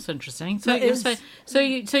 That's interesting. So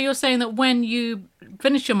you're saying that when you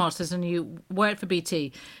finished your masters and you worked for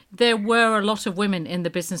BT, there were a lot of women in the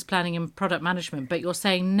business planning and product management, but you're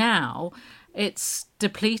saying now it's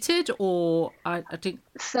depleted, or I think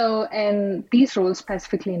so. In these roles,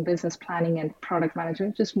 specifically in business planning and product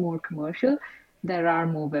management, just more commercial, there are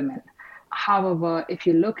more women. However, if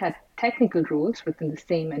you look at technical roles within the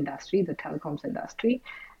same industry, the telecoms industry,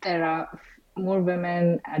 there are more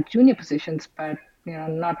women at junior positions, but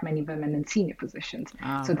not many women in senior positions.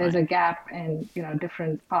 So there's a gap in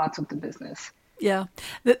different parts of the business. Yeah,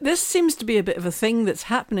 this seems to be a bit of a thing that's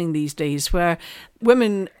happening these days, where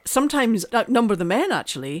women sometimes outnumber the men,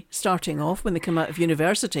 actually, starting off when they come out of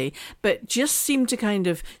university, but just seem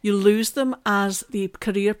to you lose them as the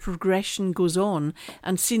career progression goes on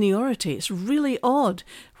and seniority. It's really odd.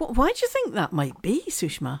 Why do you think that might be,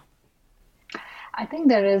 Sushma? I think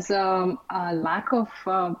there is a lack of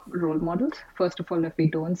role models. First of all, if we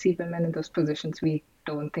don't see women in those positions, we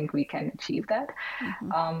don't think we can achieve that.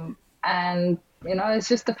 Mm-hmm. And it's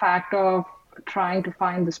just the fact of trying to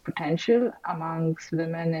find this potential amongst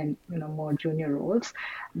women in more junior roles.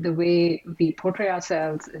 The way we portray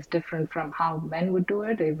ourselves is different from how men would do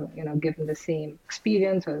it, even given the same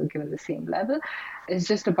experience or given the same level. It's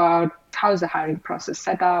just about how's the hiring process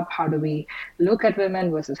set up, how do we look at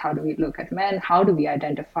women versus how do we look at men, how do we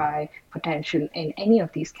identify potential in any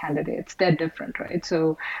of these candidates. They're different, right?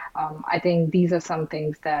 So I think these are some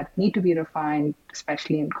things that need to be refined,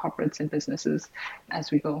 especially in corporates and businesses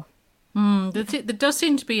as we go. There does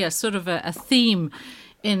seem to be a sort of a theme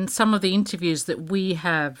in some of the interviews that we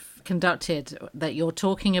have conducted that you're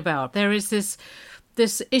talking about. There is this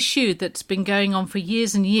issue that's been going on for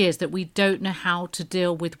years and years, that we don't know how to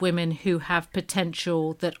deal with women who have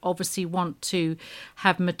potential, that obviously want to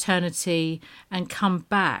have maternity and come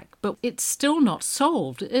back. But it's still not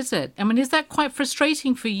solved, is it? I mean, is that quite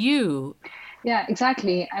frustrating for you? Yeah,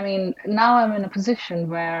 exactly. I mean, now I'm in a position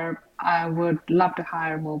where I would love to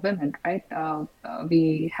hire more women, right?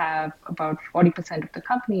 We have about 40% of the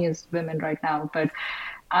company is women right now, but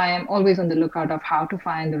I am always on the lookout of how to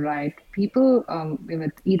find the right people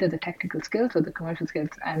with either the technical skills or the commercial skills,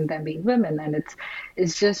 and them being women. And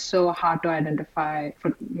it's just so hard to identify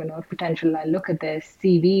for potential. I look at their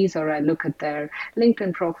CVs or I look at their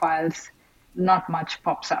LinkedIn profiles, not much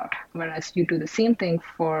pops out. Whereas you do the same thing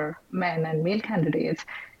for men and male candidates,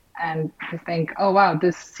 and you think, oh wow,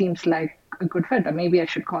 this seems like a good fit, or maybe I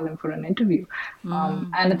should call him for an interview.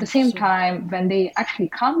 And at the same time, when they actually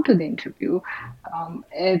come to the interview,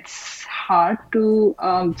 it's hard to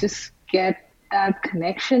just get that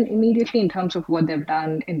connection immediately in terms of what they've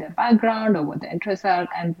done in their background or what their interests are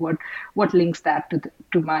and what links that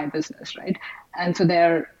to my business, right? And so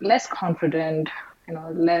they're less confident,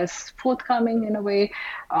 less forthcoming in a way,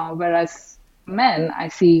 whereas men, I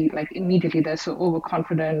see like immediately they're so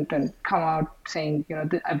overconfident and come out saying,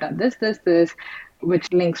 I've done this,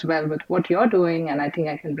 which links well with what you're doing, and I think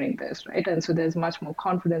I can bring this, right? And so there's much more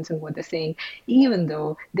confidence in what they're saying, even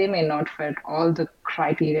though they may not fit all the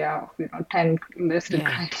criteria, 10 listed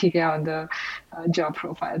criteria on the job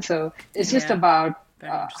profile. So it's just about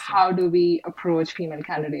how do we approach female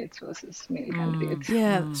candidates versus male candidates?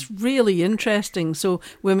 Yeah, it's really interesting. So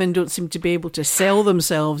women don't seem to be able to sell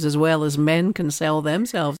themselves as well as men can sell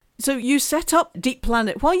themselves. So you set up Deep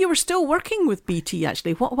Planet while you were still working with BT,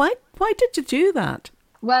 actually. Why did you do that?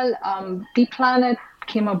 Well, Deep Planet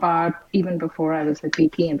came about even before I was at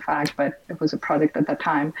BT, in fact, but it was a project at that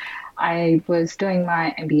time. I was doing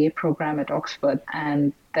my MBA program at Oxford,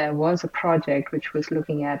 and there was a project which was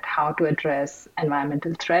looking at how to address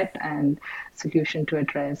environmental threat and solution to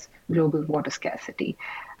address global water scarcity.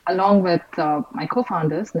 Along with my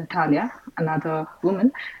co-founders, Natalia, another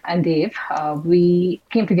woman, and Dave, we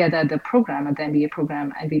came together at the MBA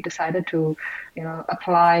program, and we decided to,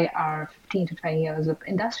 apply our 15 to 20 years of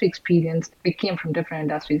industry experience. We came from different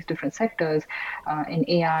industries, different sectors in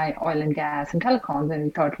AI, oil and gas, and telecoms, and we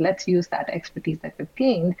thought, let's use that expertise that we've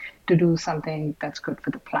gained to do something that's good for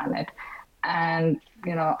the planet. And,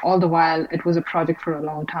 all the while, it was a project for a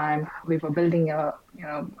long time. We were building a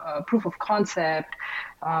proof of concept.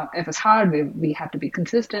 It was hard. We had to be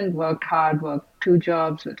consistent, worked hard, worked 2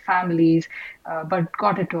 jobs with families, but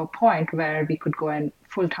got it to a point where we could go in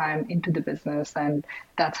full-time into the business. And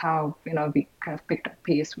that's how, we kind of picked up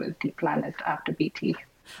pace with Deep Planet after BT.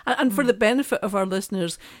 And for the benefit of our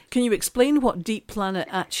listeners, can you explain what Deep Planet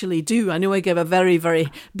actually do? I know I gave a very,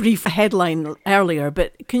 very brief headline earlier,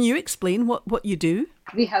 but can you explain what you do?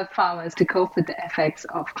 We help farmers to cope with the effects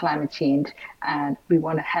of climate change, and we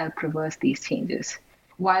want to help reverse these changes.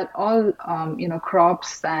 While all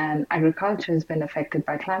crops and agriculture has been affected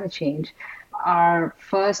by climate change, our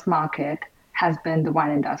first market has been the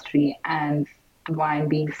wine industry, and the wine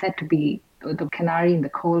being said to be the canary in the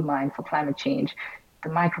coal mine for climate change. The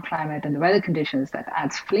microclimate and the weather conditions that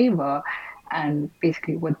adds flavor, and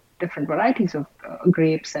basically what different varieties of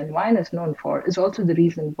grapes and wine is known for, is also the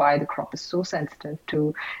reason why the crop is so sensitive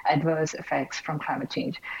to adverse effects from climate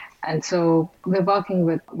change. And so we're working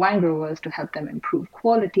with wine growers to help them improve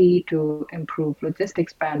quality, to improve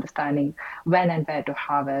logistics by understanding when and where to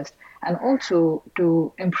harvest, and also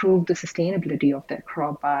to improve the sustainability of their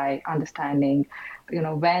crop by understanding,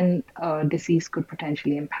 when a disease could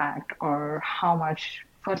potentially impact, or how much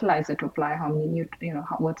fertilizer to apply,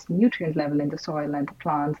 what's the nutrient level in the soil and the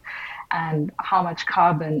plants, and how much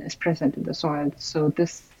carbon is present in the soil. So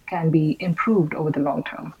this can be improved over the long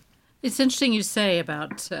term. It's interesting you say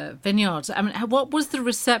about vineyards. I mean, what was the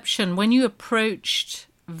reception when you approached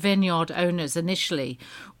vineyard owners initially?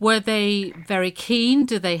 Were they very keen?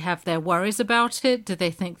 Did they have their worries about it? Did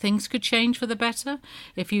they think things could change for the better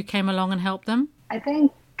if you came along and helped them? I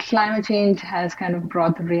think climate change has kind of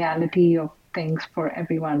brought the reality of things for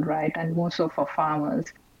everyone, right? And more so for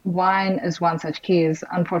farmers. Wine is one such case.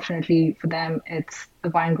 Unfortunately for them, it's the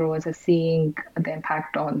wine growers are seeing the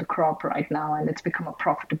impact on the crop right now, and it's become a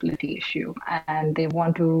profitability issue. And they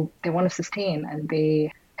want to sustain, and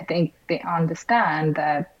I think they understand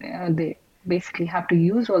that they basically have to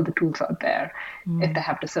use all the tools out there if they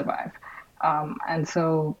have to survive. And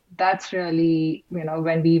so that's really,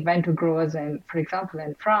 when we went to growers for example,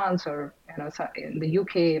 in France or, in the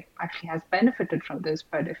UK actually has benefited from this.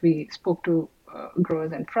 But if we spoke to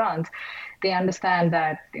growers in France, they understand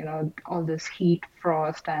that, all this heat,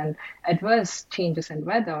 frost and adverse changes in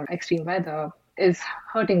weather or extreme weather is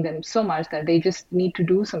hurting them so much that they just need to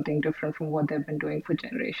do something different from what they've been doing for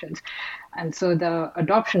generations. And so the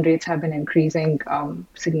adoption rates have been increasing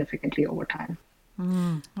significantly over time.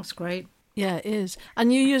 That's great. Yeah, it is.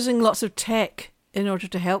 And you're using lots of tech in order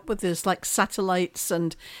to help with this, like satellites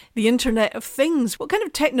and the Internet of Things. What kind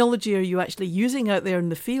of technology are you actually using out there in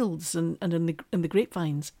the fields and in the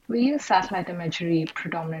grapevines? We use satellite imagery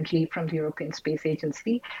predominantly from the European Space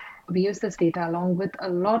Agency. We use this data along with a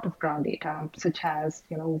lot of ground data, such as,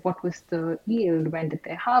 what was the yield, when did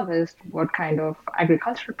they harvest, what kind of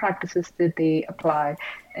agricultural practices did they apply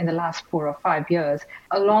in the last 4 or 5 years,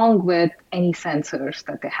 along with any sensors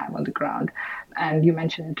that they have on the ground. And you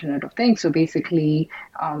mentioned Internet of Things, so basically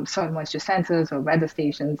soil moisture sensors or weather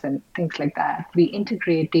stations and things like that. We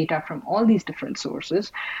integrate data from all these different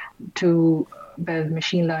sources to build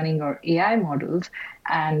machine learning or AI models,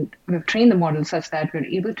 and we've trained the models such that we're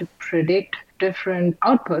able to predict different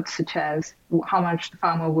outputs, such as how much the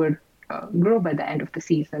farmer would grow by the end of the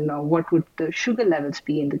season, or what would the sugar levels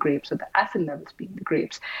be in the grapes or the acid levels be in the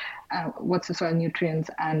grapes, what's the soil nutrients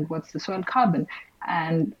and what's the soil carbon.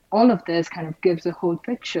 And all of this kind of gives a whole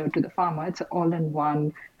picture to the farmer. It's an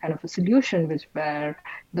all-in-one kind of a solution where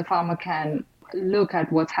the farmer can look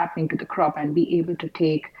at what's happening to the crop and be able to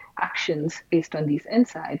take actions based on these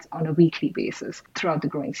insights on a weekly basis throughout the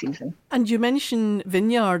growing season. And you mentioned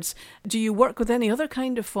vineyards. Do you work with any other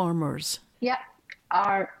kind of farmers? Yeah.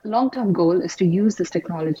 Our long-term goal is to use this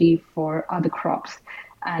technology for other crops.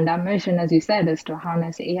 And our mission, as you said, is to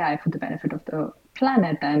harness AI for the benefit of the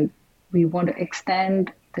planet. And we want to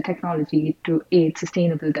extend the technology to aid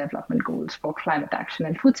sustainable development goals for climate action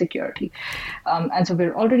and food security. And so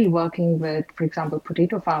we're already working with, for example,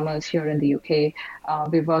 potato farmers here in the UK.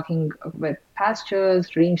 We're working with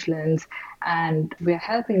pastures, rangelands, and we're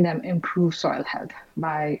helping them improve soil health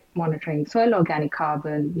by monitoring soil organic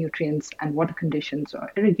carbon, nutrients, and water conditions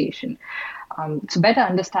or irrigation. So better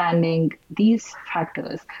understanding these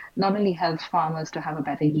factors not only helps farmers to have a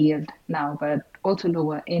better yield now, but also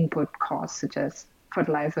lower input costs such as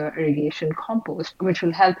fertilizer, irrigation, compost, which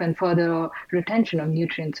will help in further retention of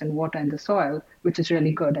nutrients and water in the soil, which is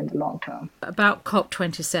really good in the long term. About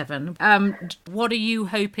COP27, what are you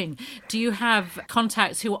hoping? Do you have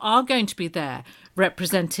contacts who are going to be there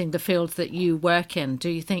representing the field that you work in? Do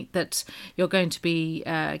you think that you're going to be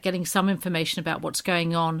getting some information about what's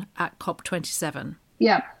going on at COP27?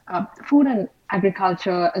 Yeah, food and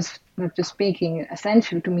agriculture is, just speaking,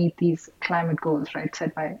 essential to meet these climate goals, right,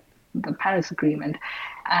 set by the Paris Agreement.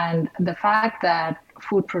 And the fact that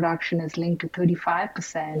food production is linked to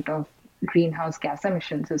 35% of greenhouse gas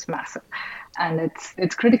emissions is massive. And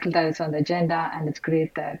it's critical that it's on the agenda, and it's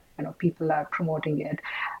great that people are promoting it.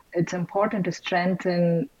 It's important to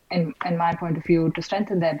strengthen, in my point of view, to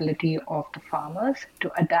strengthen the ability of the farmers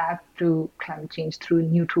to adapt to climate change through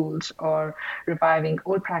new tools or reviving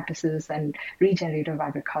old practices and regenerative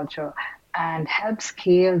agriculture, and help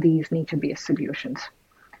scale these nature-based solutions.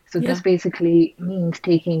 So this basically means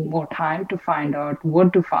taking more time to find out,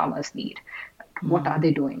 what do farmers need? What are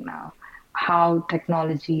they doing now? How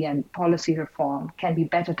technology and policy reform can be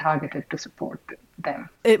better targeted to support them.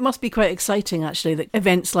 It must be quite exciting, actually, that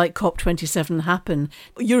events like COP27 happen.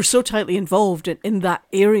 You're so tightly involved in that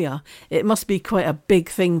area. It must be quite a big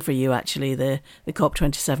thing for you, actually, the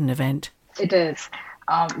COP27 event. It is.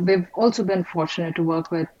 We've also been fortunate to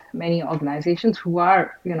work with many organizations who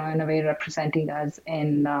are, in a way, representing us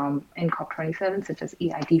in COP27, such as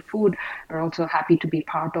EIT Food. We're also happy to be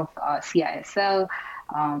part of CISL,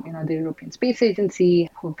 the European Space Agency,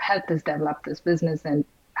 who've helped us develop this business and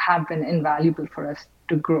have been invaluable for us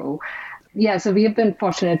to grow. Yeah, so we have been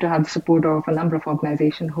fortunate to have the support of a number of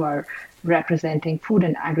organizations who are representing food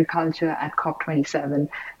and agriculture at COP27,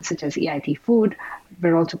 such as EIT Food.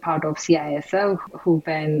 We're also part of CISL, who've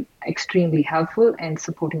been extremely helpful in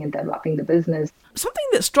supporting and developing the business. Something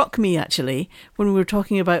that struck me, actually, when we were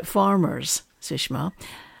talking about farmers, Sushma,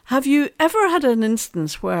 have you ever had an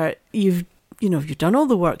instance where you've done all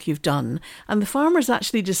the work you've done, and the farmers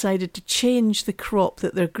actually decided to change the crop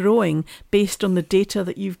that they're growing based on the data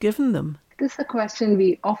that you've given them? This is a question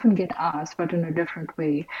we often get asked, but in a different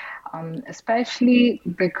way, especially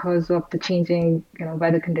because of the changing,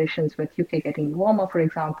 weather conditions, with UK getting warmer, for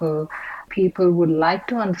example. People would like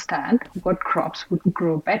to understand what crops would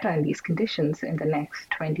grow better in these conditions in the next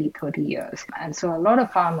 20, 30 years. And so a lot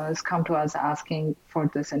of farmers come to us asking for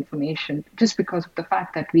this information, just because of the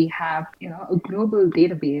fact that we have, a global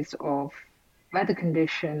database of weather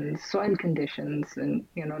conditions, soil conditions, and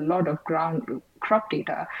a lot of ground crop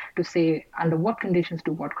data to say under what conditions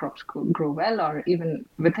do what crops grow well, or even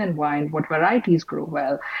within wine, what varieties grow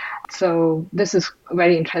well. So this is a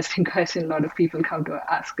very interesting question a lot of people come to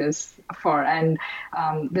ask us for, and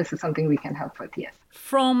this is something we can help with, yes.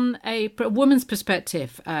 From a woman's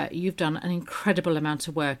perspective, you've done an incredible amount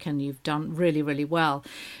of work, and you've done really, really well.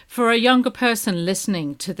 For a younger person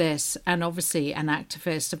listening to this, and obviously an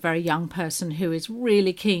activist, a very young person who is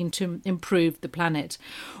really keen to improve the planet,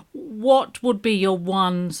 what would be your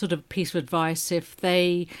one sort of piece of advice if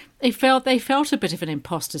they felt a bit of an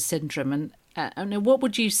imposter syndrome, and what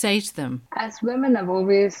would you say to them? As women, I've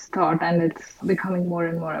always thought, and it's becoming more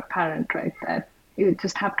and more apparent, right, that you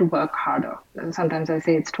just have to work harder. Sometimes I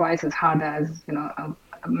say it's twice as hard as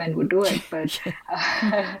men would do it, but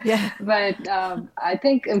I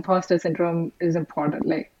think imposter syndrome is important.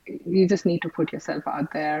 Like, you just need to put yourself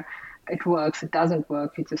out there. It works, it doesn't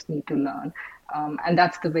work, you just need to learn. And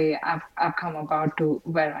that's the way I've come about to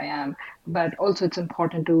where I am. But also it's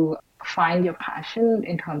important to find your passion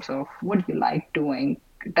in terms of what you like doing.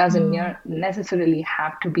 It doesn't necessarily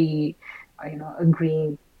have to be, a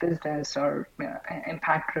green business or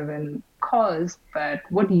impact-driven cause, but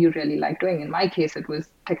what do you really like doing? In my case, it was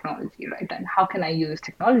technology, right? And how can I use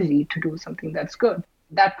technology to do something that's good?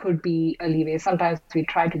 That could be a leeway. Sometimes we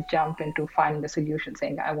try to jump into finding the solution,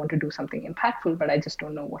 saying, I want to do something impactful, but I just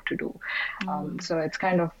don't know what to do. So it's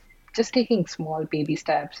kind of just taking small baby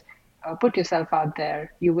steps. Put yourself out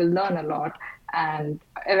there. You will learn a lot. And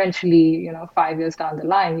eventually, 5 years down the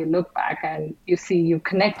line, you look back and you see you've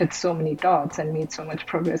connected so many dots and made so much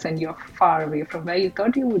progress, and you're far away from where you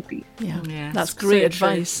thought you would be. Yeah, that's great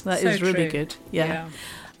advice. That is really good. Yeah.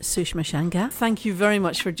 Sushma Shankar, thank you very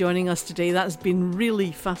much for joining us today. That's been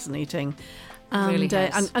really fascinating. And, really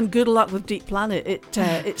and good luck with Deep Planet.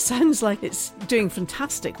 It sounds like it's doing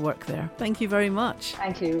fantastic work there. Thank you very much.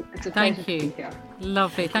 Thank you. It's a pleasure to be here.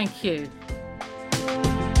 Lovely. Thank you.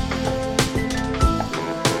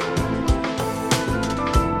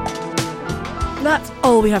 That's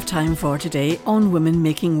all we have time for today on Women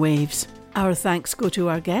Making Waves. Our thanks go to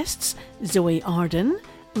our guests, Zoe Arden,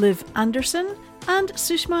 Liv Anderson and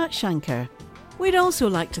Sushma Shankar. We'd also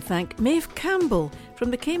like to thank Maeve Campbell from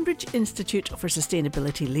the Cambridge Institute for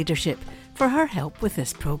Sustainability Leadership for her help with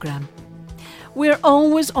this programme. We're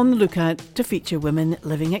always on the lookout to feature women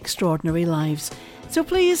living extraordinary lives. So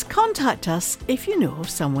please contact us if you know of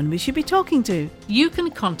someone we should be talking to. You can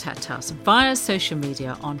contact us via social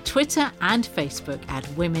media on Twitter and Facebook at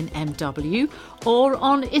WomenMW or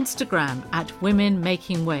on Instagram at Women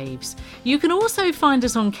Making Waves. You can also find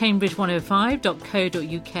us on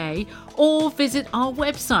cambridge105.co.uk or visit our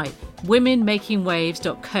website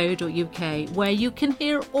womenmakingwaves.co.uk, where you can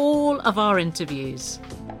hear all of our interviews.